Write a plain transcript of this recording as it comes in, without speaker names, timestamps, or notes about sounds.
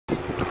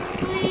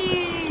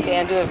Okay,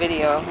 I'm doing a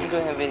video. I'm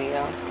doing a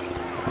video.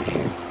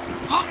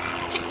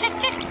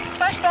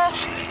 Splash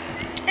splash!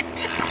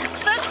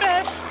 Splash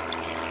splash!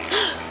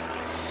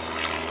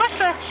 Splash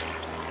splash!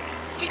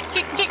 Tick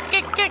tick tick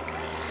tick tick!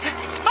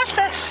 Splash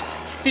splash! Oh,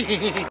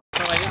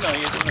 I didn't know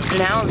you were doing a video.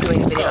 Now I'm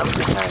doing a video. I'm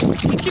so sorry.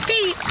 Kick your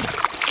feet!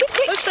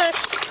 Splash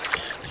splash!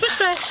 Splash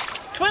splash!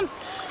 Come on!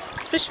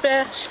 Splish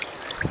splash!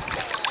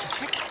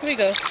 Here we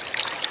go.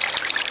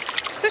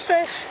 Splish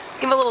splash!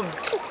 Give him a little.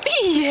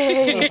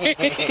 Yay!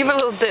 Give him a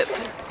little dip.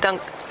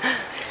 Dunk.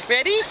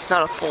 Ready?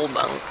 Not a full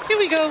dunk. Here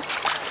we go.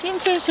 Swim,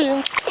 swim,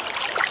 swim.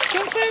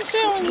 Swim, swim,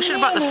 swim. We should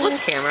have brought the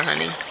flip camera,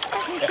 honey.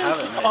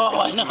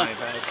 Oh, I know.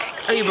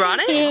 Oh, you brought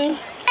it? Yeah.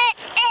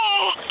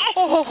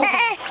 Oh.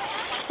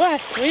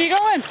 What? Where are you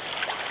going?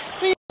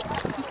 Yay!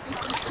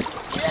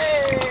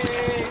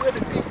 What a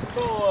big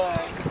boy!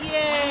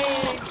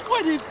 Yay!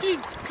 What a big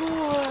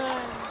boy!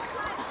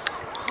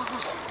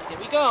 Here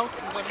we go.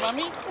 With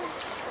mommy.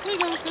 Here we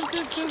go. Swim,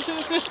 swim, swim,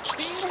 swim, swim.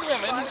 Keep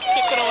swimming. Just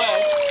kick it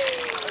away.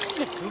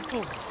 Good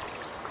boy.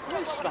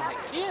 That's like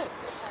it.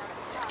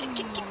 Here we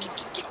go.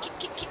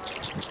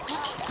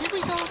 Here we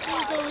go.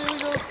 Here we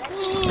go.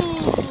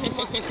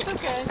 Ooh. It's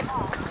okay.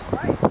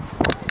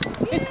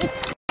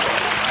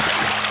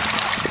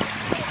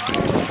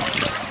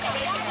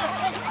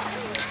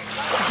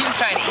 He's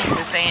trying to eat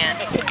the sand.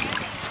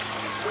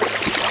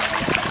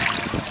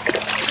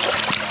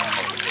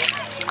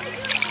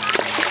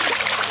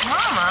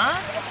 Mama.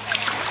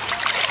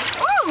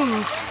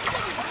 Ooh.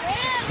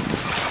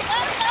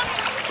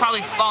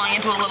 Probably falling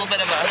into a little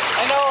bit of a...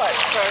 I know it.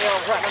 Sorry,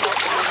 I'm running up.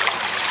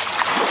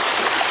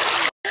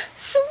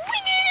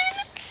 Swinging!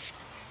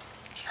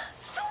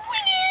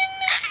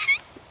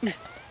 Swinging!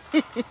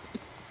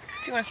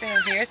 Do you want to stand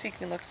over here so you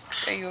can look...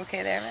 Are you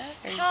okay there, Matt?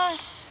 Are you...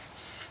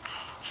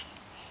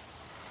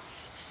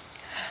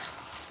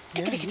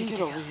 Yeah, you can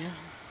get over here.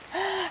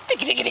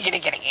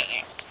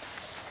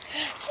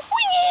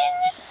 Swinging!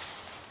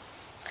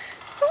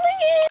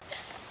 Swinging!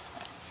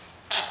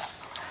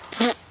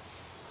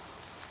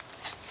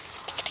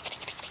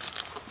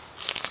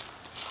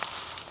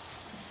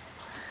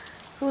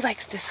 Who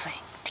likes to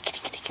swing?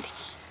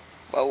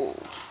 Whoa.